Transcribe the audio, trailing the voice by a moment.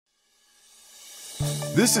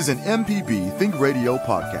This is an MPB Think Radio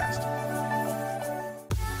podcast.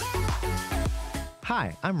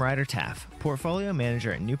 Hi, I'm Ryder Taff, Portfolio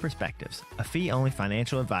Manager at New Perspectives, a fee-only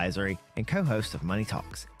financial advisory and co-host of Money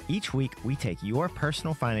Talks. Each week, we take your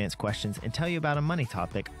personal finance questions and tell you about a money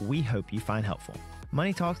topic we hope you find helpful.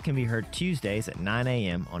 Money Talks can be heard Tuesdays at 9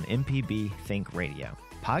 a.m. on MPB Think Radio.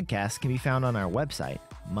 Podcasts can be found on our website,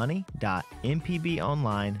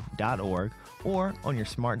 money.mpbonline.org, or on your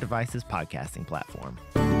smart device's podcasting platform.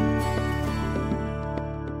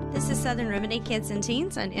 This is Southern Remedy Kids and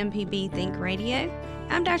Teens on MPB Think Radio.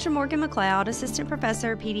 I'm Dr. Morgan McLeod, Assistant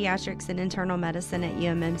Professor of Pediatrics and Internal Medicine at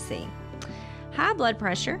UMMC. High blood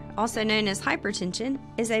pressure, also known as hypertension,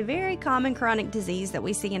 is a very common chronic disease that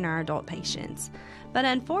we see in our adult patients. But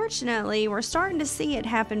unfortunately, we're starting to see it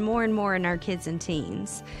happen more and more in our kids and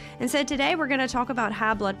teens. And so today we're going to talk about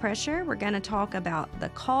high blood pressure. We're going to talk about the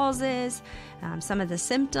causes, some of the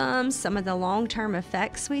symptoms, some of the long-term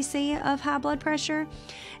effects we see of high blood pressure.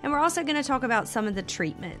 And we're also going to talk about some of the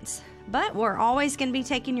treatments. But we're always going to be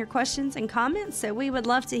taking your questions and comments, so we would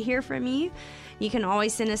love to hear from you. You can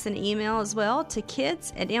always send us an email as well to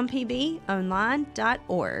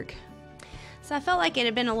kids@mpbonline.org. So I felt like it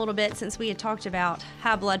had been a little bit since we had talked about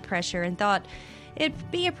high blood pressure and thought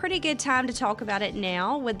it'd be a pretty good time to talk about it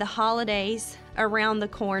now with the holidays around the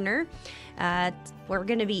corner. We're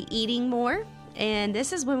going to be eating more. And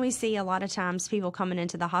this is when we see a lot of times people coming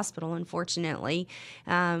into the hospital, unfortunately,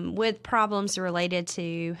 with problems related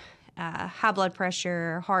to high blood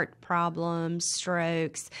pressure, heart problems,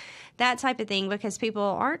 strokes, that type of thing, because people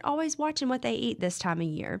aren't always watching what they eat this time of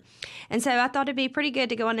year. And so I thought it'd be pretty good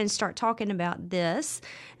to go on and start talking about this,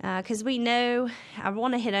 because we know, I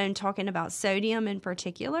want to hit on talking about sodium in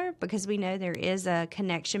particular, because we know there is a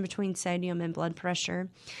connection between sodium and blood pressure.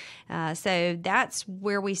 So that's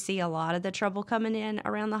where we see a lot of the trouble coming in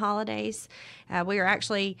around the holidays. We were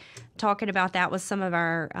actually talking about that with some of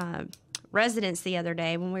our residents the other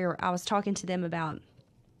day when I was talking to them about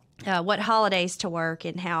what holidays to work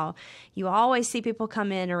and how you always see people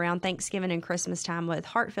come in around Thanksgiving and Christmas time with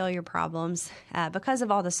heart failure problems because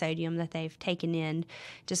of all the sodium that they've taken in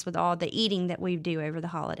just with all the eating that we do over the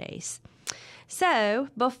holidays. So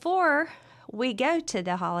before we go to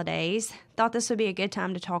the holidays, thought this would be a good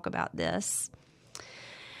time to talk about this.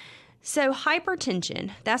 So hypertension,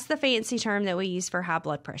 that's the fancy term that we use for high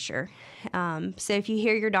blood pressure. So if you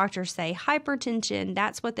hear your doctor say hypertension,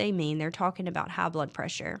 that's what they mean. They're talking about high blood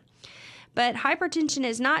pressure. But hypertension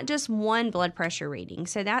is not just one blood pressure reading,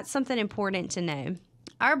 so that's something important to know.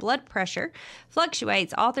 Our blood pressure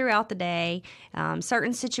fluctuates all throughout the day.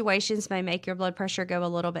 Certain situations may make your blood pressure go a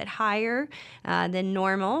little bit higher than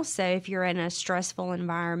normal. So if you're in a stressful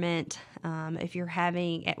environment, if you're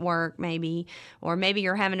having at work maybe, or maybe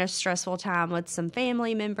you're having a stressful time with some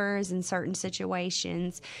family members in certain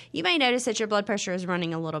situations, you may notice that your blood pressure is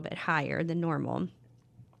running a little bit higher than normal.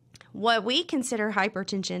 What we consider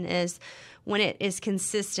hypertension is when it is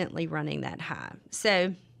consistently running that high.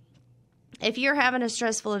 So if you're having a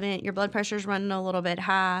stressful event, your blood pressure is running a little bit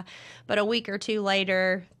high, but a week or two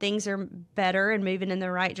later, things are better and moving in the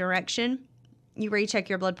right direction, you recheck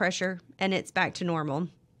your blood pressure and it's back to normal,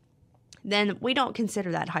 then we don't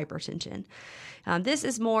consider that hypertension. This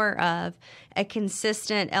is more of a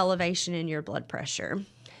consistent elevation in your blood pressure.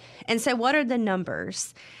 And so what are the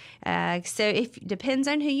numbers? So it depends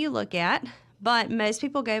on who you look at, but most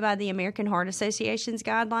people go by the American Heart Association's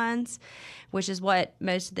guidelines, which is what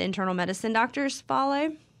most of the internal medicine doctors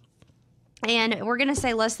follow. And we're going to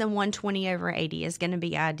say less than 120/80 is going to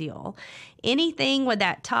be ideal. Anything with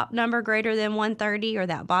that top number greater than 130 or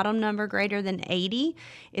that bottom number greater than 80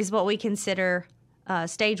 is what we consider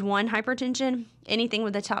stage 1 hypertension. Anything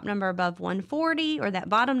with the top number above 140 or that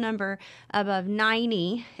bottom number above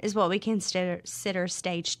 90 is what we consider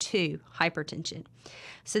stage 2 hypertension.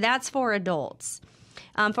 So that's for adults.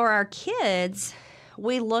 For our kids,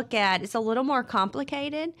 we look at, it's a little more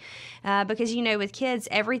complicated because, with kids,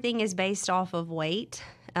 everything is based off of weight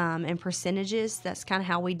and percentages. That's kind of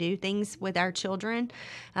how we do things with our children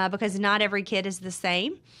because not every kid is the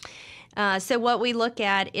same. So what we look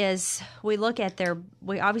at is we look at their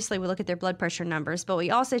blood pressure numbers, but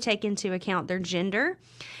we also take into account their gender,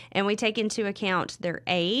 and we take into account their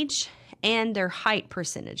age and their height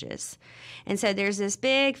percentages. And so there's this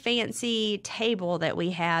big fancy table that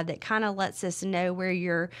we have that kind of lets us know where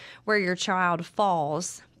your child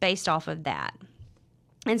falls based off of that.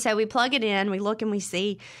 And so we plug it in, we look and we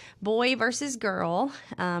see boy versus girl.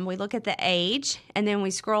 We look at the age, and then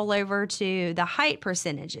we scroll over to the height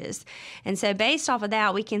percentages. And so based off of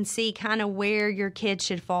that, we can see kind of where your kid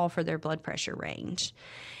should fall for their blood pressure range.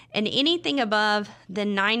 And anything above the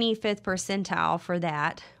 95th percentile for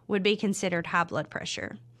that would be considered high blood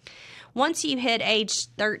pressure. Once you hit age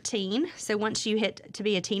 13, so once you hit to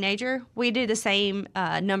be a teenager, we do the same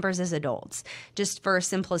numbers as adults, just for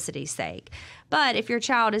simplicity's sake. But if your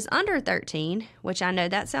child is under 13, which I know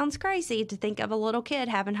that sounds crazy to think of a little kid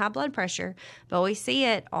having high blood pressure, but we see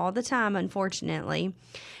it all the time, unfortunately.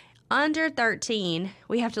 Under 13,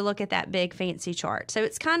 we have to look at that big fancy chart. So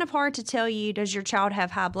it's kind of hard to tell you, does your child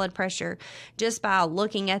have high blood pressure, just by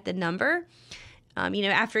looking at the number.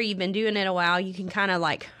 After you've been doing it a while, you can kind of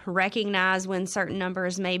like recognize when certain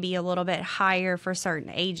numbers may be a little bit higher for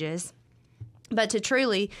certain ages. But to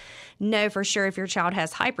truly know for sure if your child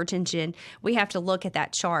has hypertension, we have to look at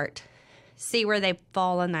that chart, see where they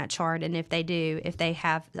fall on that chart, and if they do, if they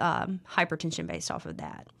have hypertension based off of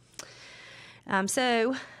that.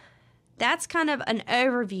 So that's kind of an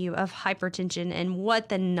overview of hypertension and what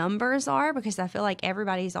the numbers are, because I feel like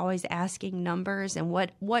everybody's always asking numbers and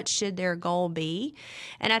what should their goal be.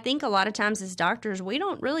 And I think a lot of times as doctors, we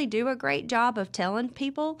don't really do a great job of telling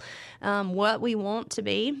people what we want to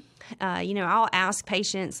be. I'll ask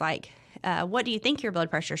patients like, what do you think your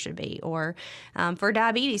blood pressure should be? Or for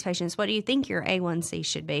diabetes patients, what do you think your A1C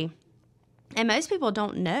should be? And most people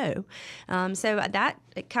don't know. So that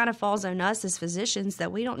it kind of falls on us as physicians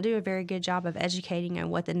that we don't do a very good job of educating on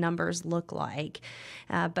what the numbers look like.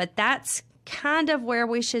 But that's kind of where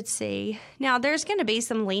we should see. Now, there's going to be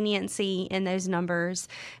some leniency in those numbers,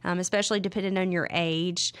 especially depending on your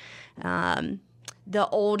age. The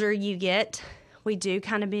older you get, we do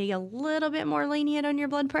kind of be a little bit more lenient on your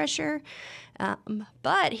blood pressure.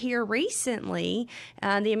 But here recently,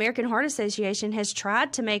 the American Heart Association has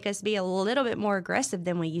tried to make us be a little bit more aggressive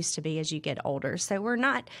than we used to be as you get older. So we're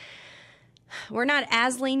not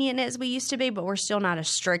as lenient as we used to be, but we're still not as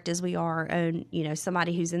strict as we are on,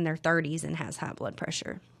 somebody who's in their 30s and has high blood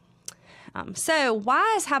pressure. So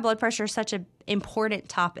why is high blood pressure such an important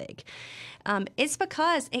topic? It's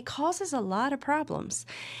because it causes a lot of problems,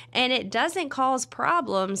 and it doesn't cause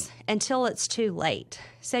problems until it's too late.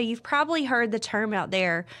 So you've probably heard the term out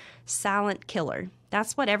there, silent killer.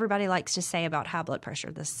 That's what everybody likes to say about high blood pressure,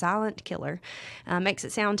 the silent killer. Makes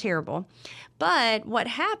it sound terrible. But what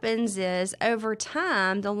happens is over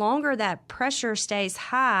time, the longer that pressure stays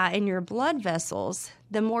high in your blood vessels,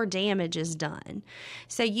 the more damage is done.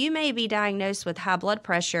 So you may be diagnosed with high blood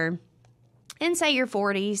pressure in, say, your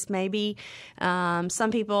 40s, maybe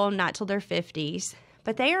some people not till their 50s,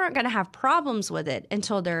 but they aren't going to have problems with it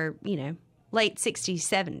until they're, late 60s,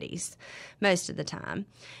 70s, most of the time.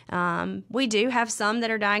 We do have some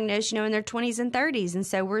that are diagnosed, in their 20s and 30s, and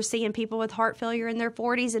so we're seeing people with heart failure in their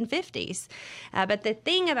 40s and 50s. But the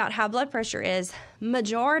thing about high blood pressure is,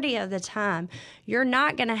 majority of the time, you're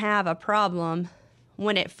not going to have a problem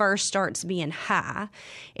when it first starts being high.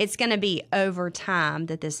 It's going to be over time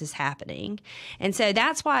that this is happening. And so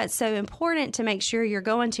that's why it's so important to make sure you're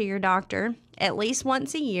going to your doctor at least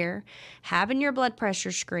once a year, having your blood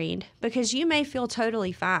pressure screened, because you may feel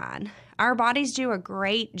totally fine. Our bodies do a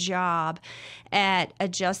great job at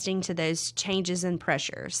adjusting to those changes in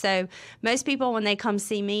pressure. So most people, when they come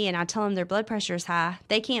see me and I tell them their blood pressure is high,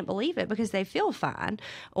 they can't believe it because they feel fine.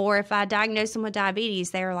 Or if I diagnose them with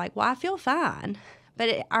diabetes, they're like, well, I feel fine.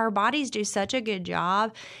 But our bodies do such a good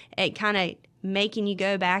job at kind of making you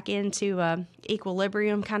go back into a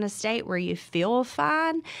equilibrium kind of state where you feel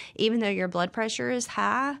fine, even though your blood pressure is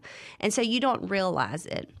high. And so you don't realize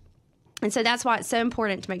it. And so that's why it's so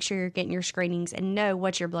important to make sure you're getting your screenings and know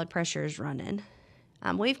what your blood pressure is running.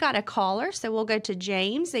 We've got a caller, so we'll go to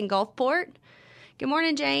James in Gulfport. Good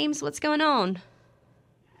morning, James. What's going on?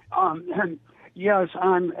 Yes,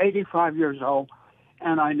 I'm 85 years old,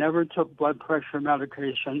 and I never took blood pressure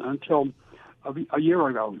medication until a year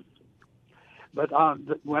ago. But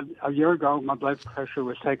a year ago, my blood pressure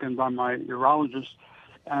was taken by my urologist,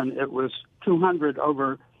 and it was 200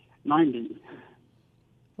 over 90.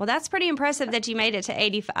 Well, that's pretty impressive that you made it to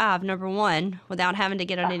 85, number one, without having to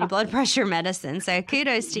get on any blood pressure medicine. So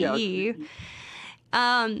kudos to you.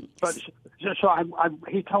 But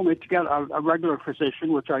he told me to get a regular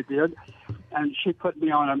physician, which I did, and she put me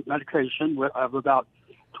on a medication of about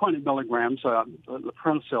 20 milligrams,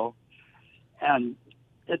 Loprensil, and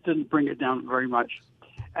it didn't bring it down very much.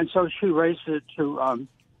 And so she raised it to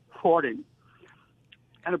 40,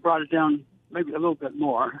 and it brought it down maybe a little bit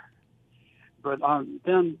more. But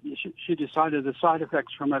then she decided the side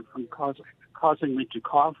effects from it, from causing me to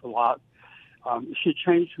cough a lot, she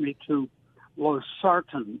changed me to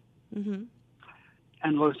losartan. Mm-hmm.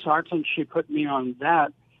 And losartan, she put me on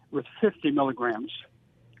that with 50 milligrams.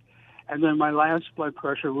 And then my last blood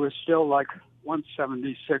pressure was still like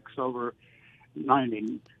 176 over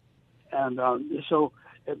 90. And so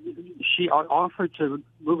she offered to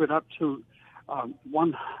move it up to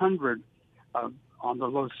 100 on the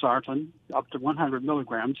losartan, up to 100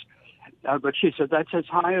 milligrams. But she said that's as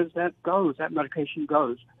high as that medication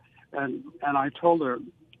goes. And I told her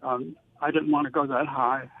I didn't want to go that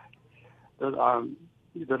high,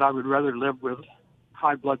 that I would rather live with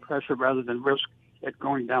high blood pressure rather than risk it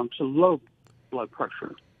going down to low blood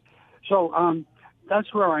pressure. So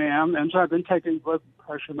that's where I am. And so I've been taking blood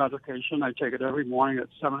pressure medication. I take it every morning at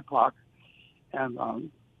 7 o'clock.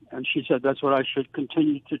 And she said that's what I should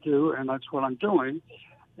continue to do, and that's what I'm doing.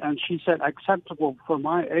 And she said acceptable for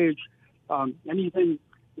my age, anything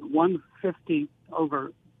 150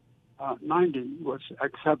 over 90 was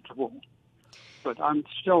acceptable. But I'm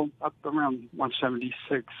still up around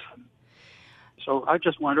 176. So I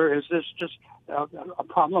just wonder, is this just a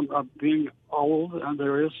problem of being old, and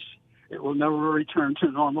it will never return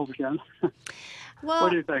to normal again? Well,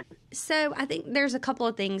 what do you think? So I think there's a couple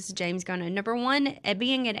of things, James, going on. Number one,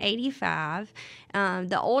 being at 85,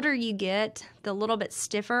 the older you get, the little bit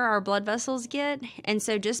stiffer our blood vessels get. And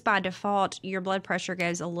so just by default, your blood pressure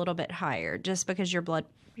goes a little bit higher just because your blood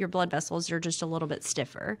vessels are just a little bit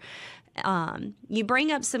stiffer. You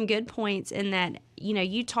bring up some good points in that,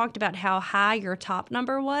 you talked about how high your top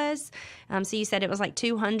number was. So you said it was like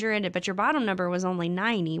 200, but your bottom number was only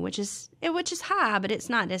 90, which is high, but it's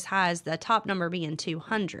not as high as the top number being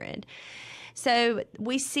 200. So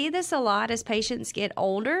we see this a lot as patients get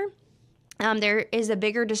older. There is a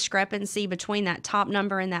bigger discrepancy between that top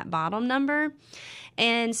number and that bottom number.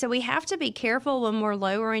 And so we have to be careful when we're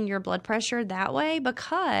lowering your blood pressure that way,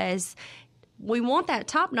 because we want that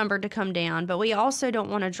top number to come down, but we also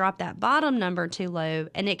don't want to drop that bottom number too low,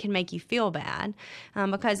 and it can make you feel bad.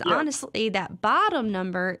 Because honestly, that bottom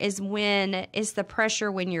number is the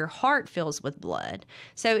pressure when your heart fills with blood.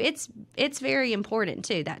 So it's very important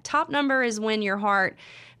too. That top number is when your heart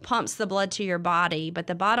pumps the blood to your body, but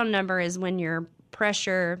the bottom number is when your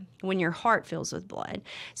heart fills with blood.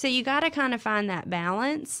 So you got to kind of find that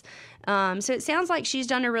balance. So it sounds like she's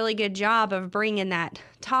done a really good job of bringing that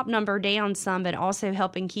top number down some, but also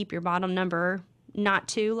helping keep your bottom number not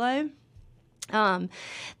too low. The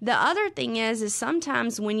other thing is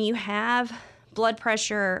sometimes when you have blood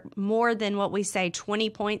pressure more than what we say 20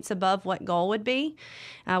 points above what goal would be,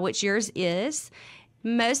 which yours is,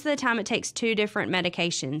 most of the time it takes 2 different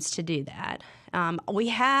medications to do that. We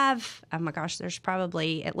have, there's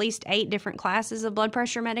probably at least 8 different classes of blood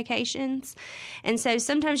pressure medications. And so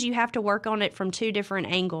sometimes you have to work on it from 2 different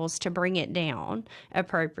angles to bring it down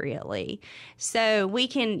appropriately. So we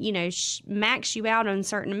can, max you out on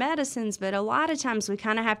certain medicines, but a lot of times we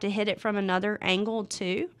kind of have to hit it from another angle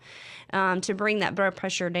too. To bring that blood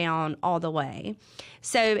pressure down all the way.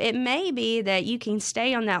 So it may be that you can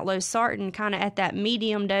stay on that losartan kind of at that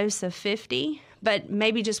medium dose of 50, but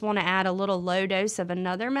maybe just want to add a little low dose of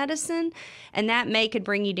another medicine, and that could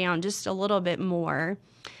bring you down just a little bit more.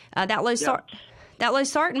 That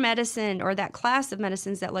losartan medicine, or that class of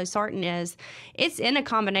medicines that losartan is, it's in a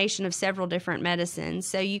combination of several different medicines.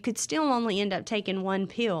 So you could still only end up taking 1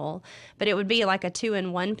 pill, but it would be like a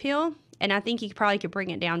 2-in-1 pill. And I think you probably could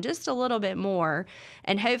bring it down just a little bit more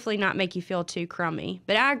and hopefully not make you feel too crummy.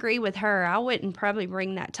 But I agree with her. I wouldn't probably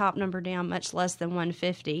bring that top number down much less than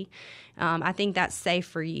 150. I think that's safe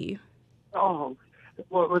for you. Oh,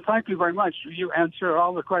 well, thank you very much. You answered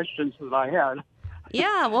all the questions that I had.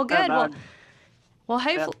 Yeah, well, good. And, well,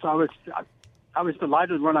 hopefully. I was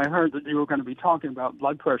delighted when I heard that you were going to be talking about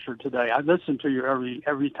blood pressure today. I listen to you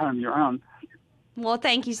every time you're on. Well,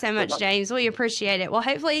 thank you so much, James. We appreciate it. Well,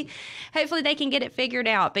 hopefully they can get it figured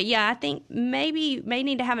out. But yeah, I think may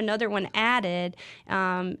need to have another one added,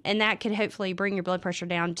 and that could hopefully bring your blood pressure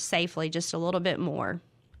down safely just a little bit more.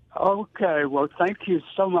 Okay. Well, thank you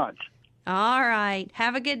so much. All right.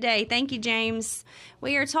 Have a good day. Thank you, James.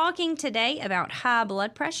 We are talking today about high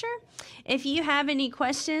blood pressure. If you have any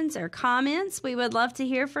questions or comments, we would love to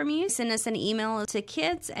hear from you. Send us an email to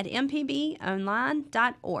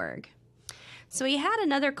kids@mpbonline.org. So we had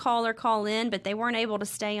another caller call in, but they weren't able to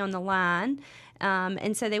stay on the line,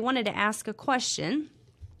 and so they wanted to ask a question.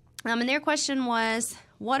 And their question was,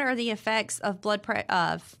 what are the effects of blood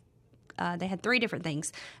pressure, they had 3 different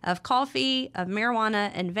things, of coffee, of marijuana,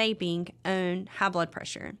 and vaping on high blood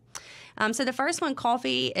pressure. So the first one,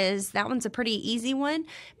 coffee, that one's a pretty easy one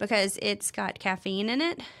because it's got caffeine in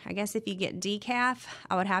it. I guess if you get decaf,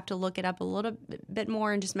 I would have to look it up a little bit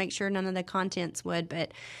more and just make sure none of the contents would.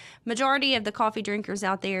 But majority of the coffee drinkers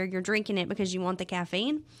out there, you're drinking it because you want the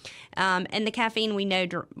caffeine. And the caffeine we know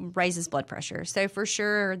raises blood pressure. So for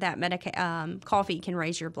sure that coffee can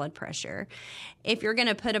raise your blood pressure. If you're going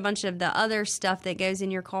to put a bunch of the other stuff that goes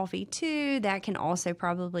in your coffee too, that can also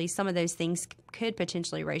probably, some of those things could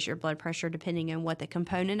potentially raise your blood pressure depending on what the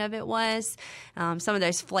component of it was. Some of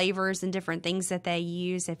those flavors and different things that they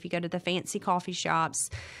use, if you go to the fancy coffee shops,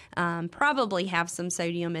 probably have some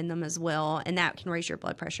sodium in them as well, and that can raise your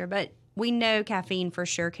blood pressure. But we know caffeine for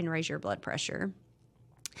sure can raise your blood pressure.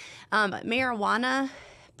 Marijuana,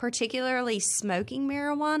 particularly smoking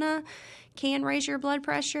marijuana, can raise your blood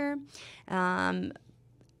pressure.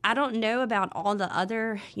 I don't know about all the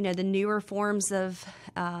other, the newer forms of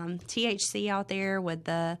THC out there with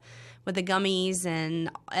the gummies and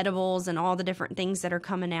edibles and all the different things that are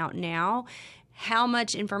coming out now. How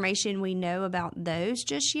much information we know about those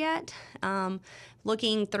just yet.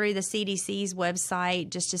 Looking through the CDC's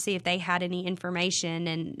website just to see if they had any information,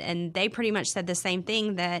 and they pretty much said the same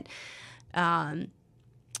thing, that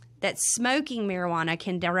smoking marijuana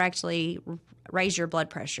can directly raise your blood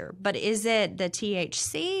pressure. But is it the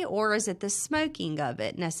THC or is it the smoking of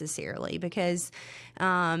it necessarily? Because,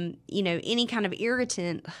 any kind of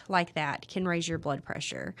irritant like that can raise your blood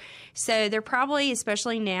pressure. So they're probably,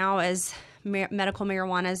 especially now as medical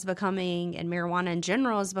marijuana is becoming, and marijuana in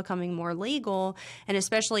general is becoming more legal, and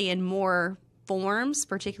especially in more forms,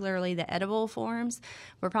 particularly the edible forms,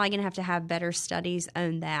 we're probably going to have better studies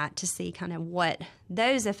on that to see kind of what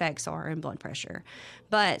those effects are in blood pressure.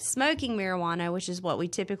 But smoking marijuana, which is what we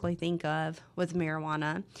typically think of with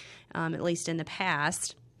marijuana, at least in the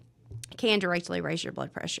past, can directly raise your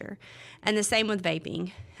blood pressure. And the same with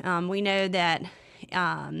vaping. We know that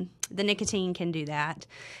the nicotine can do that,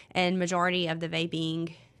 and majority of the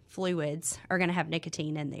vaping fluids are going to have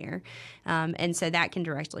nicotine in there. And so that can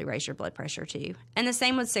directly raise your blood pressure too. And the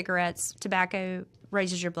same with cigarettes. Tobacco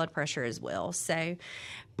raises your blood pressure as well. So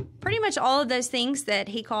pretty much all of those things that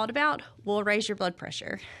he called about will raise your blood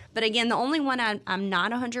pressure. But again, the only one I'm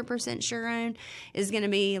not 100% sure on is going to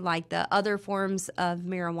be like the other forms of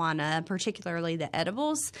marijuana, particularly the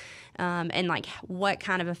edibles, and like what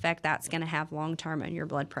kind of effect that's going to have long term on your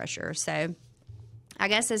blood pressure. So I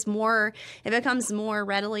guess as it becomes more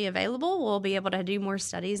readily available, we'll be able to do more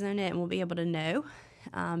studies on it and we'll be able to know.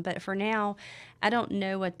 But for now, I don't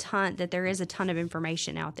know that there is a ton of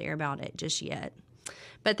information out there about it just yet.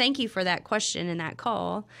 But thank you for that question and that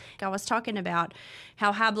call. I was talking about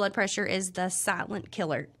how high blood pressure is the silent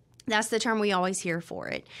killer. That's the term we always hear for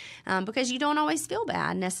it, because you don't always feel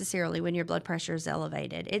bad necessarily when your blood pressure is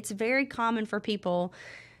elevated. It's very common for people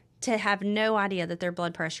to have no idea that their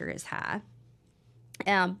blood pressure is high.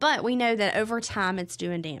 But we know that over time it's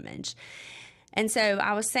doing damage. And so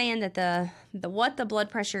I was saying that what the blood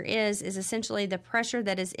pressure is essentially the pressure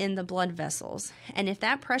that is in the blood vessels. And if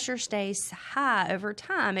that pressure stays high over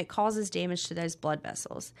time, it causes damage to those blood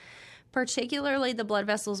vessels. Particularly the blood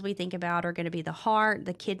vessels we think about are going to be the heart,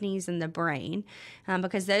 the kidneys, and the brain,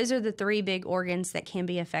 because those are the three big organs that can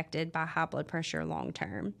be affected by high blood pressure long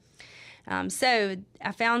term. So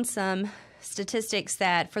I found some statistics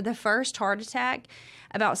that for the first heart attack,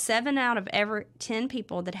 about 7 out of every 10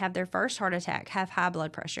 people that have their first heart attack have high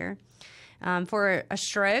blood pressure. For a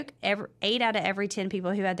stroke, 8 out of every 10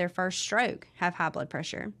 people who had their first stroke have high blood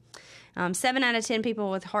pressure. 7 out of 10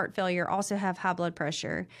 people with heart failure also have high blood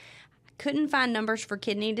pressure. Couldn't find numbers for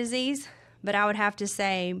kidney disease, but I would have to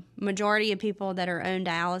say majority of people that are on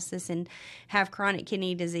dialysis and have chronic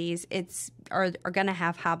kidney disease are going to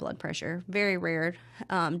have high blood pressure. Very rare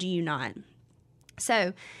do you not.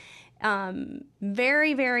 So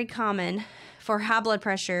very, very common for high blood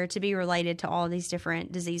pressure to be related to all these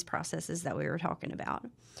different disease processes that we were talking about.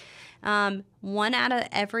 1 out of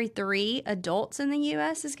every 3 adults in the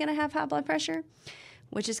U.S. is going to have high blood pressure,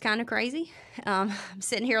 which is kind of crazy. I'm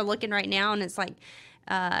sitting here looking right now, and it's like,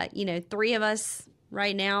 3 of us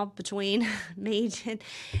right now between me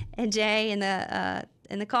and Jay and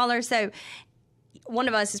the caller. So one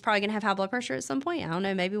of us is probably going to have high blood pressure at some point. I don't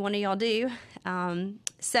know, maybe one of y'all do.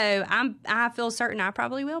 So I feel certain I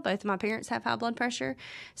probably will. Both of my parents have high blood pressure,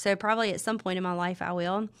 so probably at some point in my life I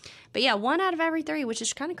will. But yeah, 1 out of every 3, which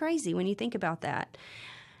is kind of crazy when you think about that.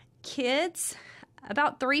 Kids,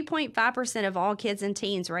 about 3.5% of all kids and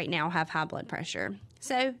teens right now have high blood pressure.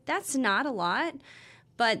 So that's not a lot,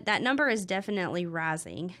 but that number is definitely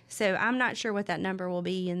rising. So I'm not sure what that number will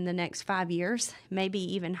be in the next 5 years, maybe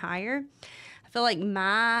even higher. I feel like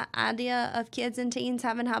my idea of kids and teens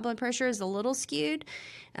having high blood pressure is a little skewed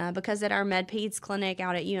because at our Med-Peds clinic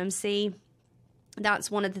out at UMC,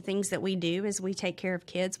 that's one of the things that we do is we take care of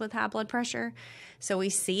kids with high blood pressure. So we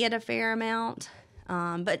see it a fair amount.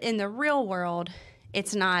 But in the real world,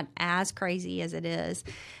 it's not as crazy as it is.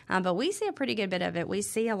 But we see a pretty good bit of it. We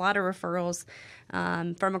see a lot of referrals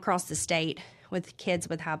from across the state with kids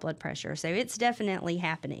with high blood pressure. So it's definitely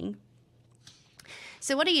happening.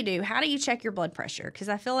 So what do you do? How do you check your blood pressure? Because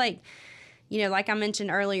I feel like, like I mentioned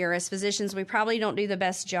earlier, as physicians, we probably don't do the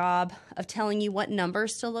best job of telling you what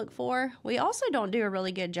numbers to look for. We also don't do a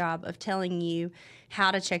really good job of telling you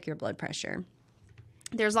how to check your blood pressure.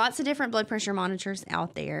 There's lots of different blood pressure monitors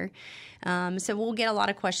out there. So we'll get a lot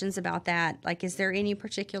of questions about that. Like, is there any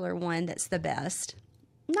particular one that's the best?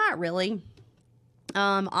 Not really.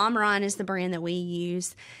 Omron is the brand that we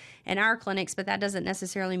use in our clinics, but that doesn't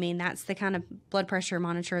necessarily mean that's the kind of blood pressure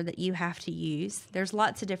monitor that you have to use. There's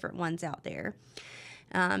lots of different ones out there.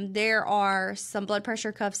 There are some blood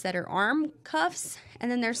pressure cuffs that are arm cuffs,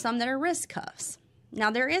 and then there's some that are wrist cuffs. Now,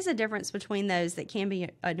 there is a difference between those that can be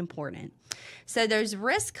important. So those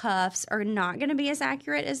wrist cuffs are not going to be as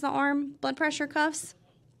accurate as the arm blood pressure cuffs,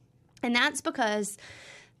 and that's because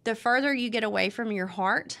the further you get away from your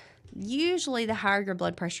heart, usually the higher your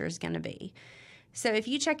blood pressure is going to be. So if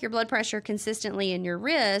you check your blood pressure consistently in your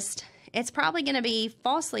wrist, it's probably going to be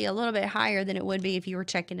falsely a little bit higher than it would be if you were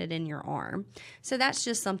checking it in your arm. So that's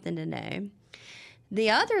just something to know. The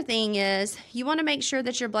other thing is you want to make sure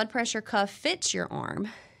that your blood pressure cuff fits your arm.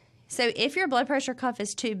 So if your blood pressure cuff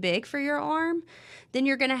is too big for your arm, then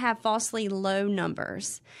you're going to have falsely low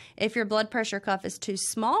numbers. If your blood pressure cuff is too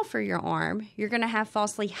small for your arm, you're going to have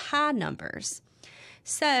falsely high numbers.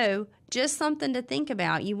 So just something to think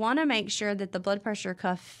about. You want to make sure that the blood pressure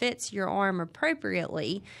cuff fits your arm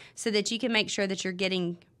appropriately so that you can make sure that you're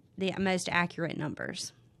getting the most accurate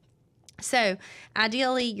numbers. So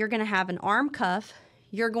ideally, you're going to have an arm cuff.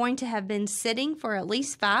 You're going to have been sitting for at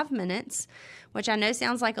least 5 minutes, which I know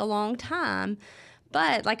sounds like a long time,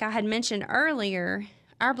 but like I had mentioned earlier,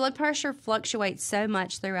 our blood pressure fluctuates so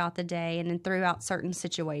much throughout the day and throughout certain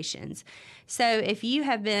situations. So if you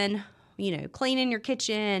have been cleaning your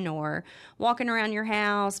kitchen or walking around your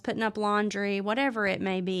house, putting up laundry, whatever it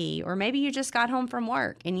may be, or maybe you just got home from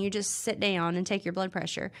work and you just sit down and take your blood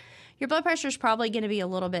pressure is probably going to be a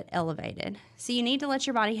little bit elevated. So you need to let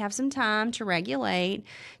your body have some time to regulate,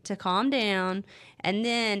 to calm down, and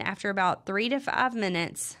then after about 3 to 5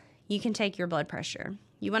 minutes, you can take your blood pressure.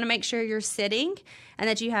 You want to make sure you're sitting and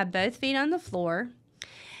that you have both feet on the floor.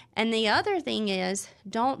 And the other thing is,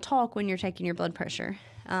 don't talk when you're taking your blood pressure.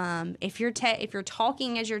 If you're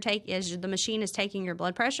talking as the machine is taking your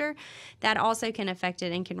blood pressure, that also can affect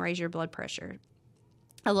it and can raise your blood pressure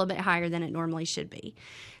a little bit higher than it normally should be.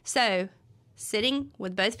 So sitting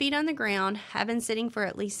with both feet on the ground, have been sitting for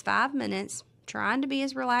at least 5 minutes, trying to be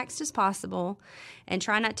as relaxed as possible, and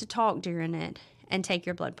try not to talk during it, and take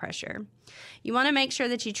your blood pressure. You want to make sure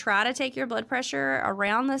that you try to take your blood pressure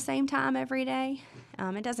around the same time every day.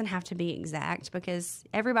 It doesn't have to be exact because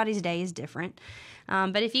everybody's day is different.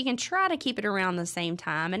 But if you can try to keep it around the same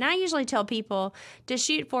time, and I usually tell people to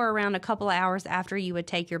shoot for around a couple of hours after you would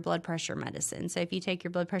take your blood pressure medicine. So if you take your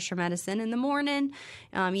blood pressure medicine in the morning,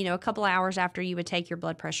 a couple of hours after you would take your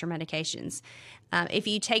blood pressure medications. If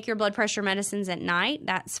you take your blood pressure medicines at night,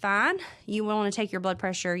 that's fine. You want to take your blood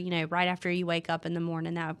pressure, right after you wake up in the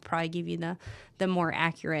morning. That would probably give you the more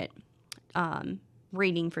accurate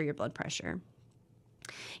reading for your blood pressure.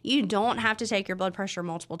 You don't have to take your blood pressure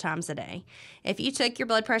multiple times a day. If you took your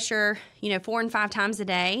blood pressure, 4 and 5 times a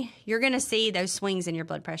day, you're going to see those swings in your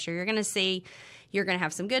blood pressure. You're going to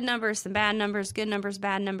have some good numbers, some bad numbers, good numbers,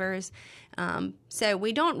 bad numbers. So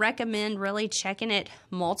we don't recommend really checking it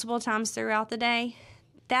multiple times throughout the day.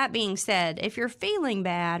 That being said, if you're feeling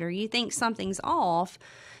bad or you think something's off,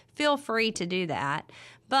 feel free to do that.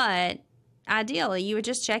 But ideally, you would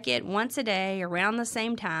just check it once a day around the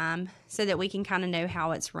same time so that we can kind of know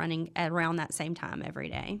how it's running around that same time every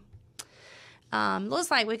day.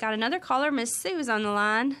 Looks like we got another caller. Miss Sue's on the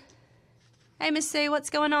line. Hey, Miss Sue, what's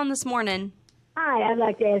going on this morning? Hi, I'd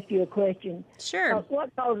like to ask you a question. Sure.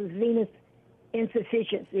 What causes venous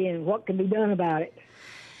insufficiency and what can be done about it?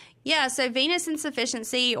 Yeah, so venous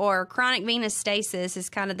insufficiency or chronic venous stasis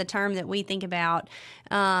is kind of the term that we think about.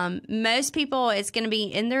 Most people, it's going to be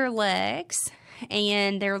in their legs,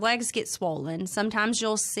 and their legs get swollen. Sometimes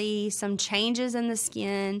you'll see some changes in the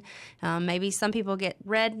skin. Maybe some people get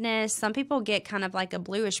redness. Some people get kind of like a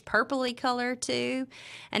bluish purpley color too.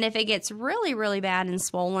 And if it gets really, really bad and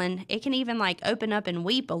swollen, it can even like open up and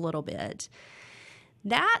weep a little bit.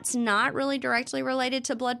 That's not really directly related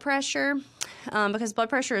to blood pressure because blood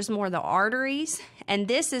pressure is more the arteries, and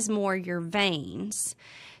this is more your veins.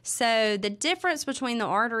 So the difference between the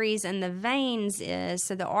arteries and the veins is,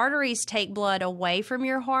 so the arteries take blood away from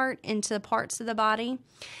your heart into parts of the body,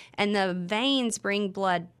 and the veins bring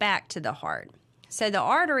blood back to the heart. So the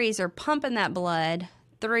arteries are pumping that blood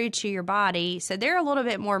through to your body, so they're a little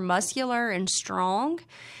bit more muscular and strong,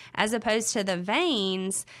 as opposed to the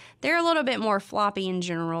veins. They're a little bit more floppy in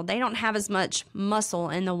general. They don't have as much muscle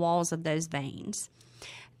in the walls of those veins.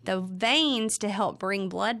 The veins, to help bring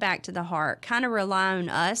blood back to the heart, kind of rely on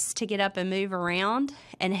us to get up and move around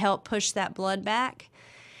and help push that blood back.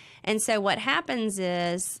 And so what happens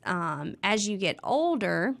is, as you get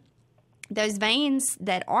older, those veins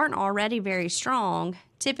that aren't already very strong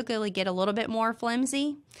typically get a little bit more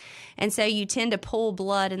flimsy. And so you tend to pull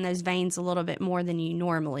blood in those veins a little bit more than you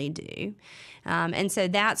normally do. And so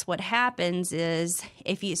that's what happens is,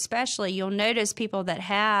 if you, especially, you'll notice people that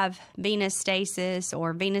have venous stasis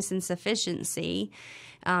or venous insufficiency,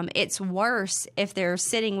 it's worse if they're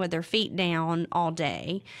sitting with their feet down all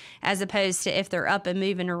day, as opposed to if they're up and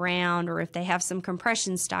moving around, or if they have some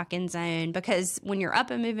compression stocking zone. Because when you're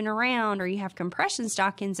up and moving around, or you have compression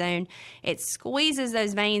stocking zone, it squeezes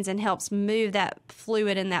those veins and helps move that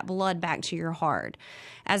fluid and that blood back to your heart.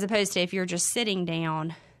 As opposed to if you're just sitting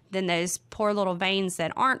down, then those poor little veins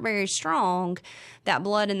that aren't very strong, that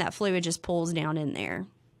blood and that fluid just pulls down in there.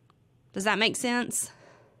 Does that make sense?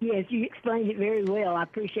 Yes, you explained it very well. I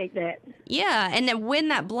appreciate that. Yeah, and then when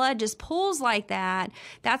that blood just pulls like that,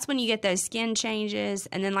 that's when you get those skin changes.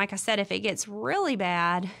 And then, like I said, if it gets really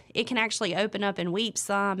bad, it can actually open up and weep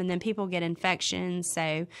some, and then people get infections.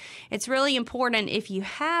 So it's really important, if you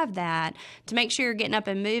have that, to make sure you're getting up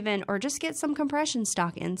and moving, or just get some compression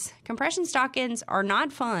stockings. Compression stockings are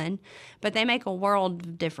not fun, but they make a world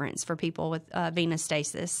of difference for people with venous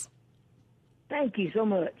stasis. Thank you so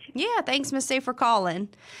much. Yeah, thanks, Miss Sue, for calling.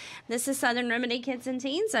 This is Southern Remedy Kids and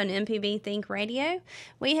Teens on MPB Think Radio.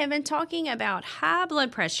 We have been talking about high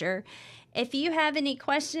blood pressure. If you have any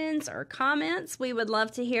questions or comments, we would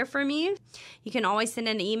love to hear from you. You can always send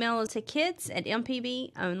an email to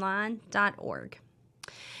kids@mpbonline.org.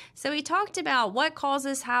 So we talked about what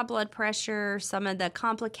causes high blood pressure, some of the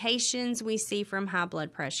complications we see from high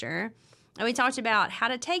blood pressure, and we talked about how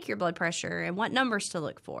to take your blood pressure and what numbers to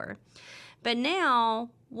look for. But now,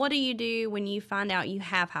 what do you do when you find out you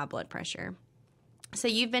have high blood pressure? So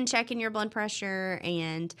you've been checking your blood pressure,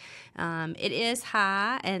 and it is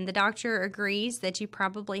high, and the doctor agrees that you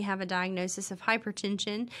probably have a diagnosis of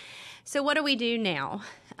hypertension. So what do we do now?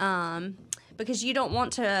 Because you don't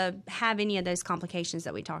want to have any of those complications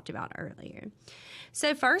that we talked about earlier.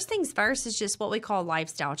 So first things first is just what we call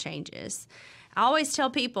lifestyle changes. I always tell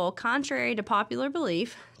people, contrary to popular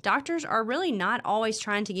belief, doctors are really not always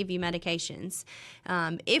trying to give you medications.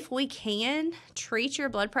 If we can treat your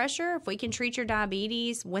blood pressure, if we can treat your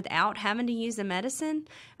diabetes without having to use a medicine,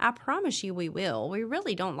 I promise you we will. We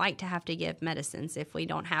really don't like to have to give medicines if we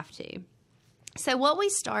don't have to. So what we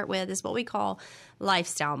start with is what we call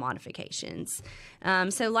lifestyle modifications.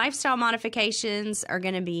 So lifestyle modifications are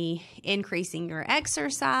going to be increasing your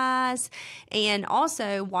exercise and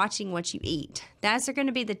also watching what you eat. Those are going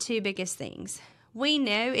to be the two biggest things. We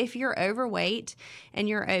know if you're overweight and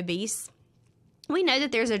you're obese, we know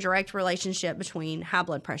that there's a direct relationship between high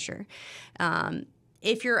blood pressure.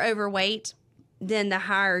 If you're overweight, then the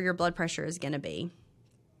higher your blood pressure is going to be.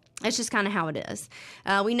 It's just kind of how it is.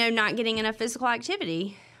 We know not getting enough physical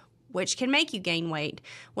activity, which can make you gain weight,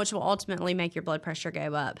 which will ultimately make your blood pressure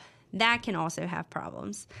go up. That can also have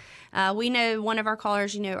problems. We know one of our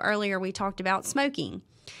callers, earlier we talked about smoking.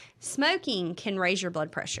 Smoking can raise your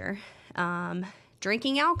blood pressure.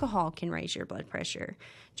 Drinking alcohol can raise your blood pressure.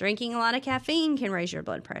 Drinking a lot of caffeine can raise your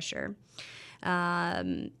blood pressure.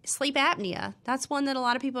 Sleep apnea, that's one that a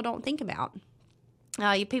lot of people don't think about.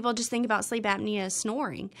 People just think about sleep apnea as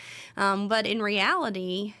snoring. But in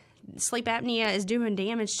reality, sleep apnea is doing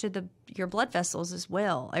damage to your blood vessels as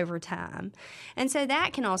well over time. And so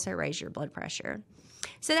that can also raise your blood pressure.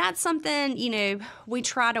 So that's something, we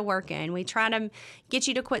try to work in. We try to get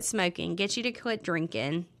you to quit smoking, get you to quit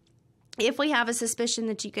drinking. If we have a suspicion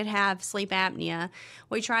that you could have sleep apnea,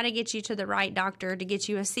 we try to get you to the right doctor to get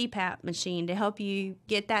you a CPAP machine to help you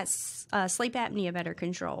get that sleep apnea better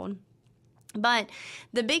controlled. But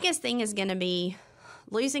the biggest thing is going to be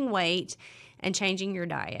losing weight and changing your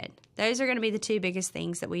diet. Those are going to be the two biggest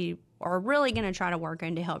things that we are really going to try to work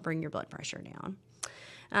on to help bring your blood pressure down.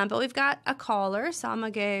 But we've got a caller, so I'm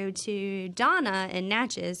going to go to Donna in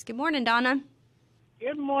Natchez. Good morning, Donna.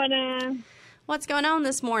 Good morning. What's going on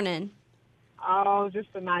this morning? Oh, just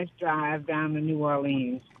a nice drive down to New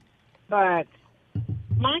Orleans. But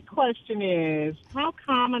my question is, how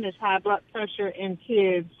common is high blood pressure in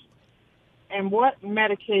kids, and what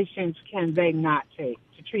medications can they not take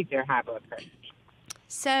to treat their high blood pressure?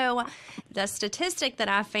 So the statistic that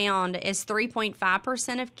I found is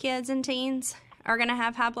 3.5% of kids and teens are going to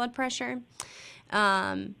have high blood pressure.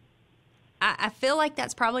 I feel like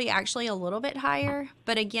that's probably actually a little bit higher,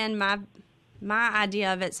 but again, my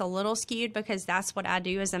idea of it's a little skewed because that's what I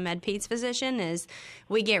do as a med peds physician is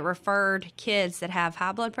we get referred kids that have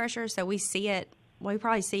high blood pressure, so we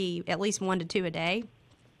probably see at least 1 to 2 a day.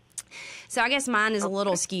 So I guess mine is a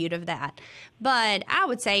little skewed of that, but I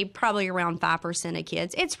would say probably around 5% of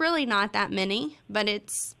kids. It's really not that many, but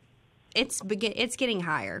it's getting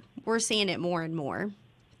higher. We're seeing it more and more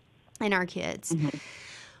in our kids. Mm-hmm.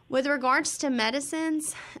 With regards to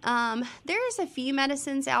medicines, there's a few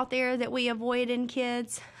medicines out there that we avoid in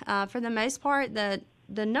kids. For the most part, the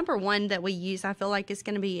number one that we use, I feel like, is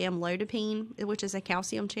going to be amlodipine, which is a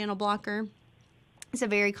calcium channel blocker. It's a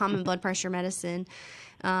very common blood pressure medicine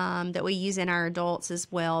that we use in our adults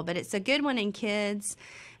as well. But it's a good one in kids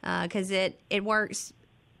because it works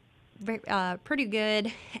pretty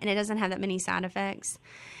good, and it doesn't have that many side effects.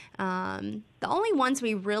 The only ones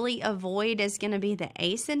we really avoid is going to be the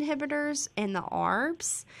ACE inhibitors and the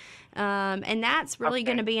ARBs. And that's really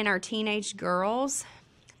going to be in our teenage girls.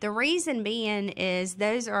 The reason being is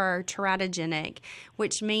those are teratogenic,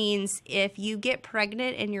 which means if you get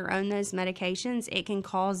pregnant and you're on those medications, it can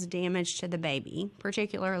cause damage to the baby,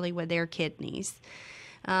 particularly with their kidneys.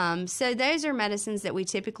 So those are medicines that we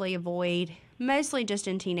typically avoid, mostly just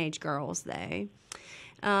in teenage girls, though.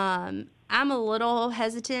 I'm a little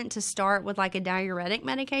hesitant to start with like a diuretic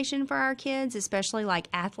medication for our kids, especially like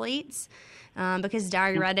athletes, because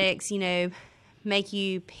diuretics, make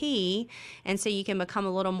you pee, and so you can become a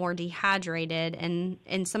little more dehydrated. And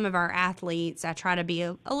in some of our athletes, I try to be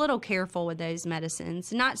a little careful with those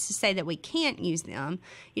medicines. Not to say that we can't use them,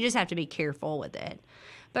 you just have to be careful with it.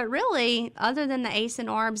 But really, other than the ACE and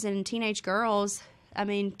ARBs in teenage girls, I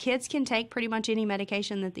mean, kids can take pretty much any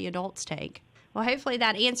medication that the adults take. Well, hopefully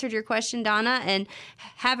that answered your question, Donna, and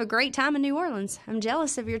have a great time in New Orleans. I'm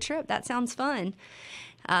jealous of your trip. That sounds fun.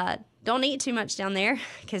 Don't eat too much down there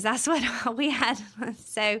because that's what we had.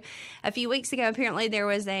 So a few weeks ago, apparently there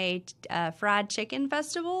was a fried chicken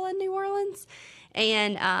festival in New Orleans,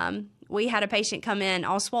 and we had a patient come in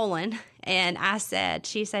all swollen, and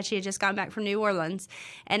she said she had just gotten back from New Orleans,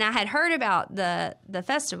 and I had heard about the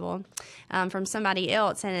festival from somebody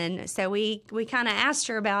else, and so we kind of asked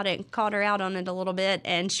her about it and called her out on it a little bit,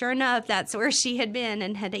 and sure enough, that's where she had been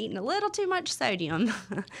and had eaten a little too much sodium.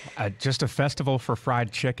 Just a festival for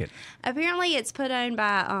fried chicken. Apparently it's put on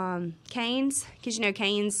by Cane's, because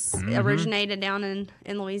Cane's originated down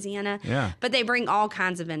in Louisiana. Yeah. But they bring all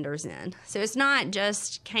kinds of vendors in. So it's not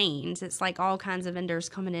just Cane's. It's like all kinds of vendors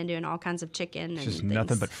coming in doing all kinds of chicken. It's just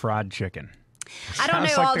nothing but fried chicken. I don't know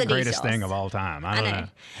all the details. Sounds like the greatest thing of all time. I don't know.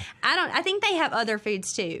 I think they have other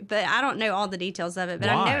foods too, but I don't know all the details of it. But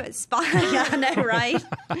Why? I know it's yeah, I know, right?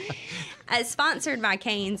 It's sponsored by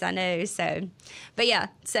Cane's, I know. So, but yeah,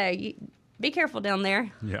 so be careful down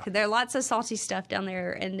there. Yeah. There are lots of salty stuff down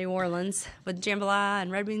there in New Orleans with jambalaya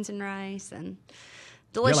and red beans and rice and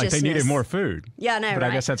deliciousness. Yeah, like they needed more food. Yeah, I know, but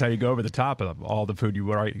right? I guess that's how you go over the top of all the food you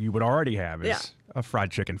would already have is a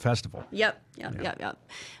fried chicken festival. Yep.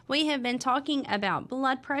 We have been talking about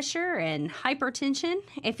blood pressure and hypertension.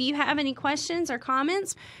 If you have any questions or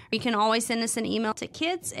comments, you can always send us an email to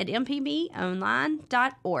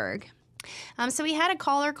kids@mpbonline.org. So we had a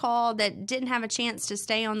caller call that didn't have a chance to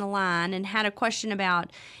stay on the line and had a question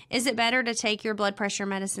about, is it better to take your blood pressure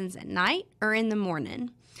medicines at night or in the morning?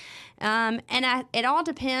 It all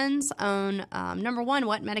depends on, number one,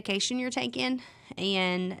 what medication you're taking,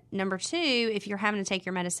 and number two, if you're having to take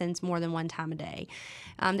your medicines more than one time a day.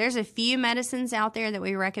 There's a few medicines out there that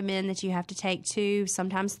we recommend that you have to take 2,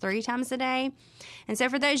 sometimes 3 times a day. And so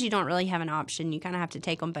for those, you don't really have an option. You kind of have to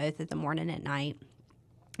take them both at the morning and at night.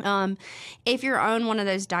 If you're on one of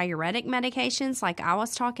those diuretic medications like I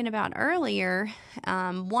was talking about earlier,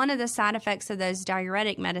 one of the side effects of those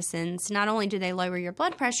diuretic medicines, not only do they lower your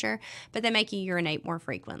blood pressure, but they make you urinate more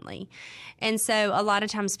frequently. And so a lot of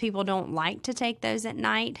times people don't like to take those at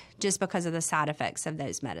night just because of the side effects of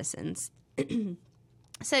those medicines.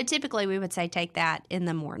 So typically we would say take that in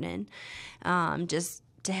the morning just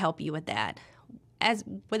to help you with that. As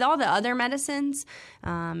with all the other medicines,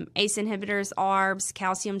 ACE inhibitors, ARBs,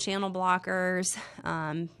 calcium channel blockers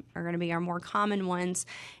are going to be our more common ones.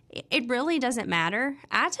 It really doesn't matter.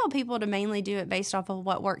 I tell people to mainly do it based off of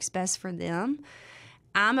what works best for them.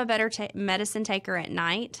 I'm a better medicine taker at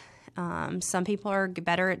night. Some people are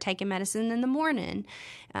better at taking medicine in the morning.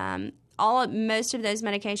 Most of those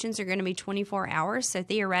medications are going to be 24 hours, so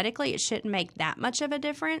theoretically it shouldn't make that much of a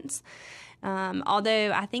difference.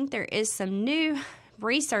 Although I think there is some new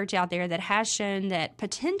research out there that has shown that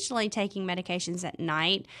potentially taking medications at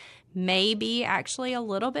night may be actually a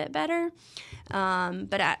little bit better.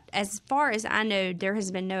 But as far as I know, there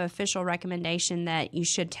has been no official recommendation that you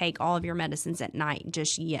should take all of your medicines at night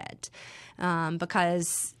just yet,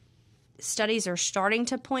 because studies are starting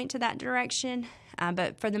to point to that direction.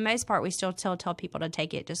 But for the most part, we still tell people to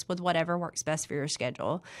take it just with whatever works best for your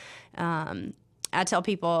schedule. I tell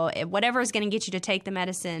people, whatever is going to get you to take the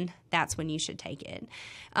medicine, that's when you should take it.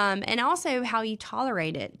 And also how you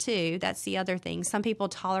tolerate it, too. That's the other thing. Some people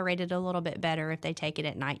tolerate it a little bit better if they take it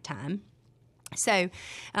at nighttime. So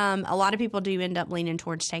a lot of people do end up leaning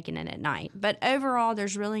towards taking it at night. But overall,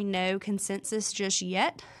 there's really no consensus just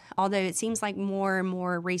yet, although it seems like more and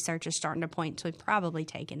more research is starting to point to probably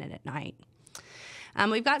taking it at night.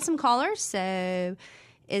 We've got some callers, so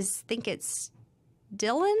I think it's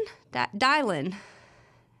Dylan? Dylan.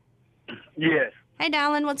 Yes. Hey,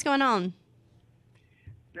 Dylan, what's going on?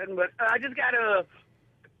 Nothing but I just got a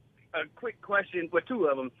quick question, well, two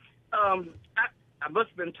of them. I must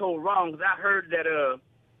have been told wrong, because I heard that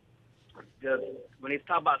when he's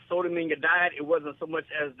talking about sodium in your diet, it wasn't so much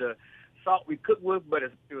as the salt we cook with, but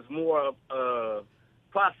it was more of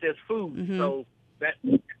processed food. Mm-hmm. So that's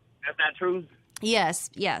not true? Yes.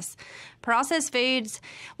 Processed foods,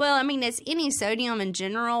 well, I mean, it's any sodium in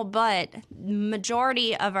general, but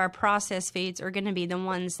majority of our processed foods are going to be the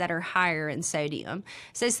ones that are higher in sodium.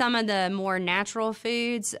 So some of the more natural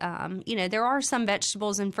foods, there are some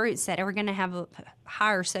vegetables and fruits that are going to have a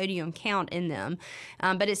higher sodium count in them,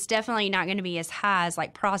 but it's definitely not going to be as high as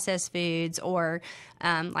like processed foods or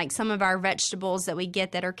like some of our vegetables that we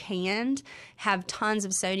get that are canned have tons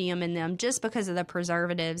of sodium in them just because of the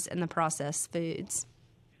preservatives and the processed foods.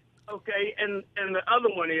 Okay, and the other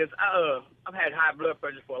one is I've had high blood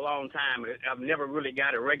pressure for a long time. I've never really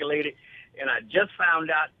got it regulated, and I just found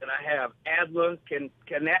out that I have asthma. Can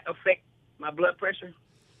that affect my blood pressure?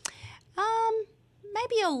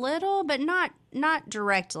 Maybe a little, but not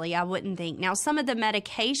directly, I wouldn't think. Now, some of the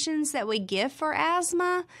medications that we give for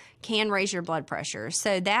asthma can raise your blood pressure,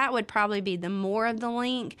 so that would probably be the more of the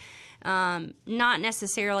link. Not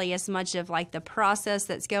necessarily as much of like the process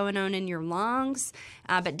that's going on in your lungs,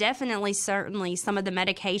 but certainly some of the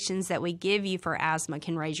medications that we give you for asthma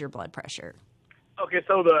can raise your blood pressure. Okay,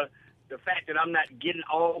 so the fact that I'm not getting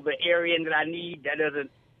all the air in that I need, that doesn't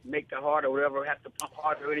make the heart or whatever have to pump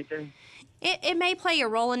harder or anything? It may play a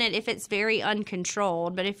role in it if it's very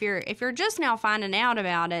uncontrolled, but if you're just now finding out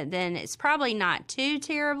about it, then it's probably not too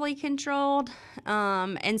terribly controlled,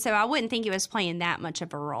 and so I wouldn't think it was playing that much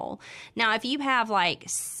of a role. Now, if you have like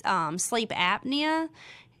sleep apnea,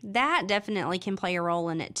 that definitely can play a role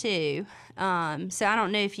in it too. So I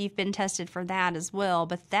don't know if you've been tested for that as well,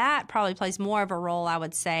 but that probably plays more of a role, I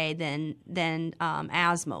would say, than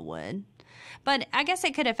asthma would. But I guess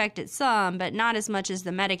it could affect it some, but not as much as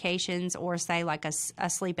the medications or, say, like a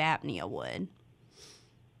sleep apnea would.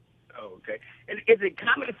 Oh, okay. And is it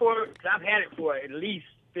common for, because I've had it for at least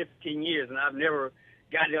 15 years, and I've never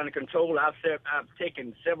got it under control. I've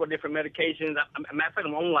taken several different medications. Matter of fact,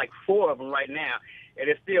 I'm on like 4 of them right now, and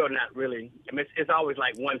it's still not really, I mean, it's always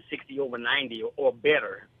like 160 over 90 or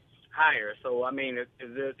better, higher. So, I mean, is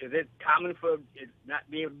it common for it not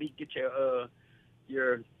being able to get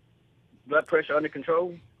your blood pressure under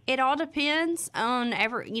control? It all depends on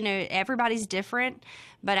everybody's different,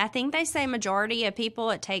 but I think they say majority of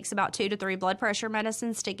people it takes about 2 to 3 blood pressure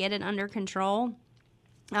medicines to get it under control.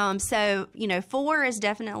 So 4 is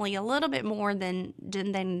definitely a little bit more than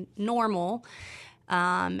normal.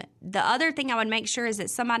 The other thing I would make sure is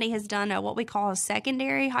that somebody has done what we call a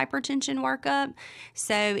secondary hypertension workup.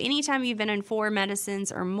 So anytime you've been on 4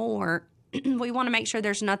 medicines or more, we want to make sure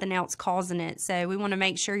there's nothing else causing it. So we want to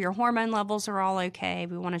make sure your hormone levels are all okay.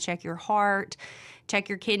 We want to check your heart, check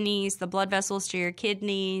your kidneys, the blood vessels to your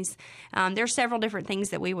kidneys. There's several different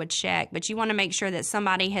things that we would check, but you want to make sure that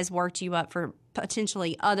somebody has worked you up for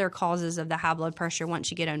potentially other causes of the high blood pressure once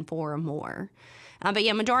you get on 4 or more. But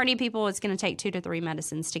yeah, majority of people, it's going to take 2 to 3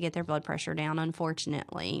 medicines to get their blood pressure down,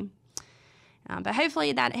 unfortunately. But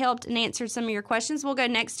hopefully that helped and answered some of your questions. We'll go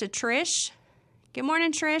next to Trish. Good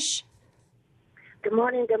morning, Trish. Good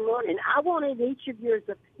morning, good morning. I wanted each of yours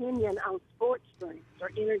opinion on sports drinks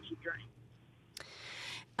or energy drinks.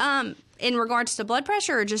 In regards to blood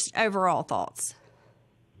pressure or just overall thoughts?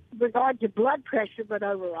 Regard to blood pressure, but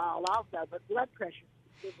overall also, but blood pressure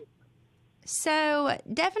specifically. So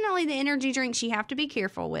definitely the energy drinks you have to be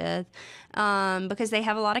careful with because they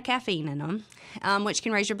have a lot of caffeine in them, which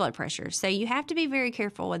can raise your blood pressure. So you have to be very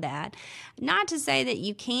careful with that. Not to say that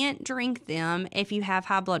you can't drink them if you have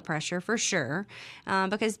high blood pressure, for sure,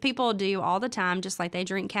 because people do all the time, just like they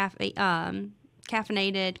drink caffeinated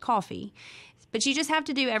coffee. But you just have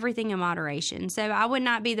to do everything in moderation. So I would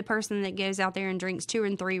not be the person that goes out there and drinks 2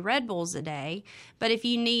 and 3 Red Bulls a day. But if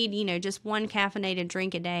you need, just one caffeinated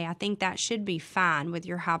drink a day, I think that should be fine with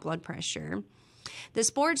your high blood pressure. The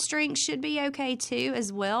sports drinks should be okay too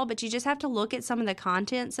as well, but you just have to look at some of the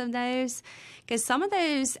contents of those because some of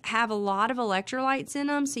those have a lot of electrolytes in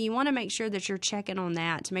them. So you want to make sure that you're checking on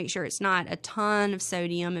that to make sure it's not a ton of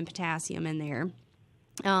sodium and potassium in there.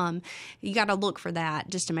 You got to look for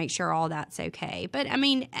that just to make sure all that's okay. But I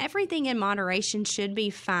mean, everything in moderation should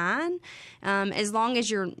be fine as long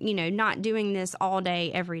as you're, not doing this all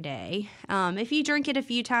day, every day. If you drink it a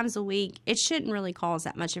few times a week, it shouldn't really cause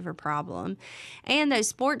that much of a problem. And those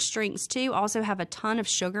sports drinks too also have a ton of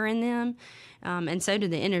sugar in them. And so do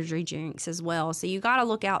the energy drinks as well. So you got to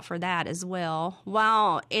look out for that as well.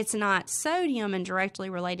 While it's not sodium and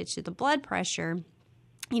directly related to the blood pressure,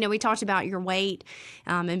 we talked about your weight,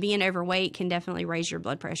 and being overweight can definitely raise your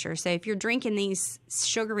blood pressure. So if you're drinking these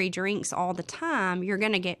sugary drinks all the time, you're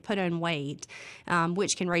going to get put on weight,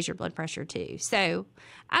 which can raise your blood pressure too. So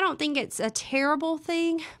I don't think it's a terrible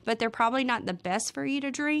thing, but they're probably not the best for you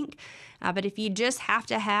to drink. But if you just have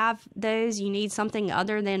to have those, you need something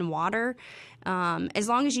other than water. As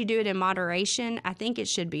long as you do it in moderation, I think it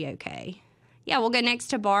should be okay. Yeah, we'll go next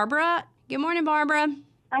to Barbara. Good morning, Barbara.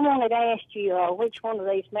 I wanted to ask you which one of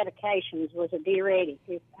these medications was a diuretic.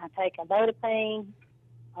 If I take amlodipine,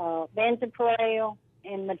 benzapril,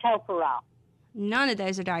 and metoprolol. None of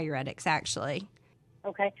those are diuretics, actually.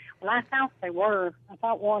 Okay. Well, I thought they were. I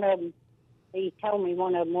thought one of them, he told me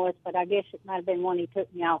one of them was, but I guess it might have been one he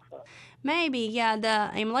took me off of. Maybe, yeah.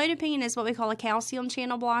 The amlodipine is what we call a calcium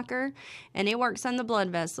channel blocker, and it works on the blood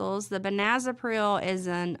vessels. The benazepril is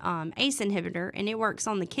an ACE inhibitor, and it works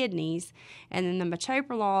on the kidneys. And then the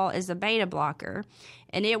metoprolol is a beta blocker,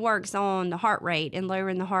 and it works on the heart rate and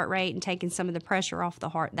lowering the heart rate and taking some of the pressure off the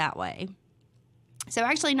heart that way. So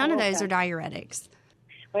actually, none of those are diuretics.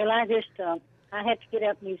 Well, I have to get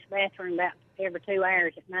up and use the bathroom about every 2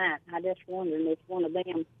 hours at night. I just wondered if one of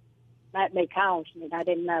them might be causing it. I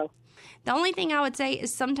didn't know. The only thing I would say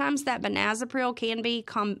is sometimes that benazepril can be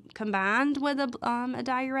combined with a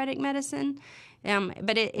diuretic medicine,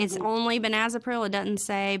 but it's only benazepril. It doesn't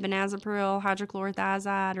say benazepril,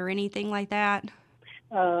 hydrochlorothiazide, or anything like that.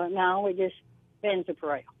 No, it just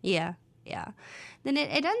benzapril. Yeah. Then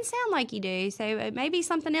it doesn't sound like you do, so it may be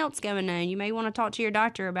something else going on. You may want to talk to your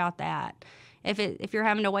doctor about that if you're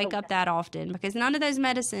having to wake up that often, because none of those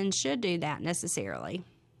medicines should do that necessarily.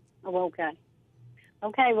 Oh, okay.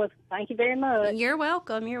 Okay, well, thank you very much. You're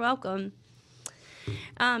welcome.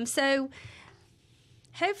 So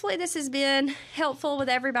hopefully this has been helpful with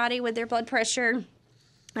everybody with their blood pressure.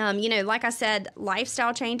 Like I said,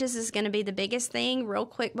 lifestyle changes is going to be the biggest thing. Real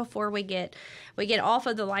quick before we get off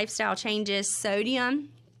of the lifestyle changes, sodium,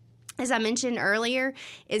 as I mentioned earlier,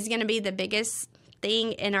 is going to be the biggest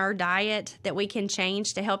thing in our diet that we can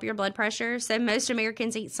change to help your blood pressure. So most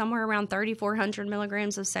Americans eat somewhere around 3,400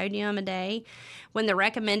 milligrams of sodium a day, when the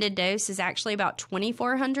recommended dose is actually about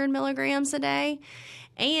 2,400 milligrams a day.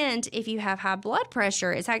 And if you have high blood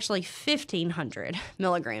pressure, it's actually 1,500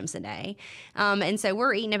 milligrams a day. And so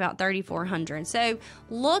we're eating about 3,400. So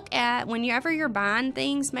look at, whenever you're buying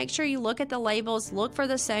things, make sure you look at the labels, look for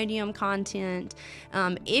the sodium content.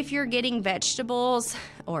 If you're getting vegetables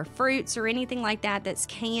or fruits or anything like that that's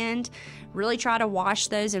canned, really try to wash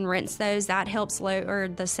those and rinse those. That helps lower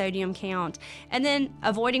the sodium count. And then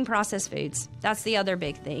avoiding processed foods. That's the other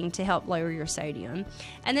big thing to help lower your sodium.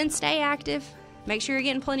 And then stay active. Make sure you're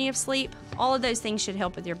getting plenty of sleep. All of those things should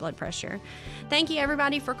help with your blood pressure. Thank you,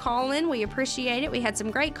 everybody, for calling. We appreciate it. We had some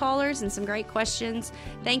great callers and some great questions.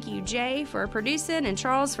 Thank you, Jay, for producing, and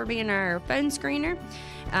Charles for being our phone screener.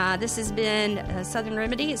 This has been Southern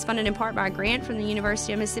Remedy. It's funded in part by a grant from the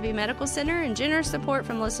University of Mississippi Medical Center and generous support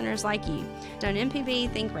from listeners like you. On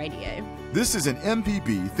MPB Think Radio. This is an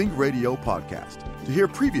MPB Think Radio podcast. To hear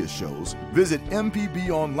previous shows, visit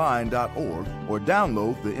mpbonline.org or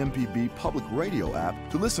download the MPB Public Radio app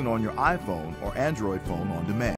to listen on your iPhone or Android phone on demand.